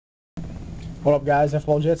What up, guys?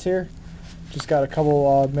 FBall Jets here. Just got a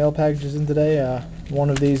couple mail packages in today.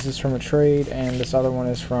 One of these is from a trade, and this other one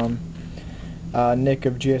is from Nick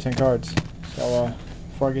of GSNcards. So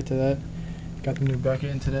before I get to that, got the new Becca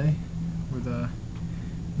in today with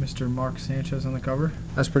Mr. Mark Sanchez on the cover.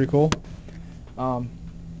 That's pretty cool. Can't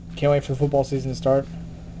wait for the football season to start.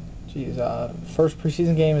 Jeez, first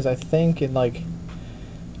preseason game is, I think, in I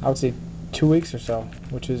would say 2 weeks or so,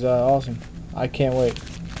 which is awesome. I can't wait.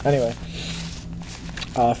 Anyway,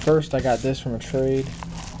 first I got this from a trade.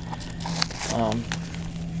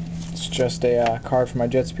 It's just a card for my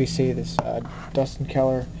Jets PC. This Dustin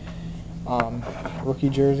Keller rookie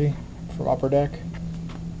jersey from Upper Deck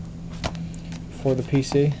for the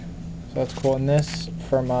PC. So that's cool. And this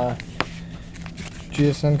from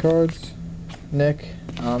GSNcards, Nick.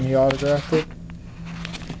 He autographed it.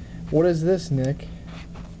 What is this, Nick?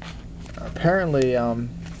 Apparently,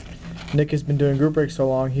 Nick has been doing group breaks so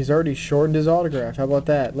long, he's already shortened his autograph. How about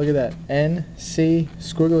that? Look at that. NC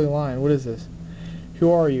squiggly line. What is this?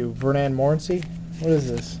 Who are you? Vernon Morency? What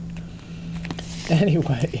is this?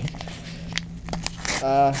 Anyway,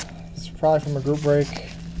 it's probably from a group break.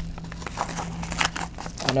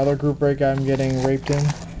 Another group break I'm getting raped in.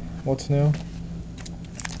 What's new?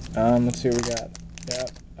 Let's see what we got.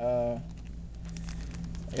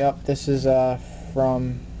 Yep, this is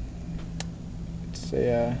from, just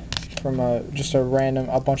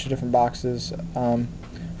a bunch of different boxes.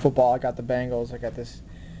 Football, I got the Bengals. I got this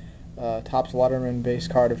Topps Letterman base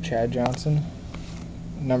card of Chad Johnson,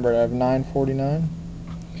 numbered of 949.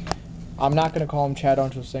 I'm not going to call him Chad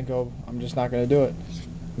Ochocinco. I'm just not going to do it.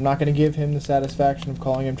 I'm not going to give him the satisfaction of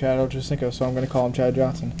calling him Chad Ochocinco, so I'm going to call him Chad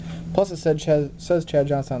Johnson. Plus, it says Chad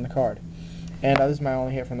Johnson on the card. And this is my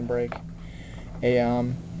only hit from the break. A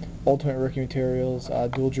Ultimate Rookie Materials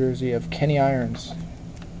dual jersey of Kenny Irons.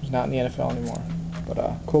 He's not in the NFL anymore, but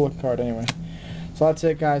cool looking card anyway. So that's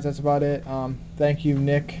it, guys. That's about it. Thank you,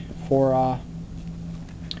 Nick, for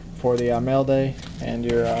the Mailday and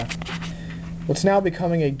your what's now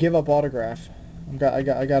becoming a give up autograph. I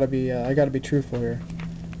gotta be truthful here.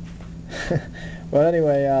 But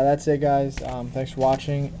anyway, that's it, guys. Thanks for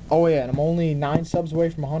watching. Oh yeah, and I'm only 9 subs away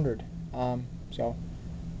from 100. So,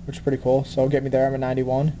 which is pretty cool. So get me there. I'm at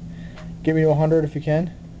 91. Get me to 100 if you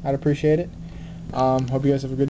can. I'd appreciate it. Hope you guys have a good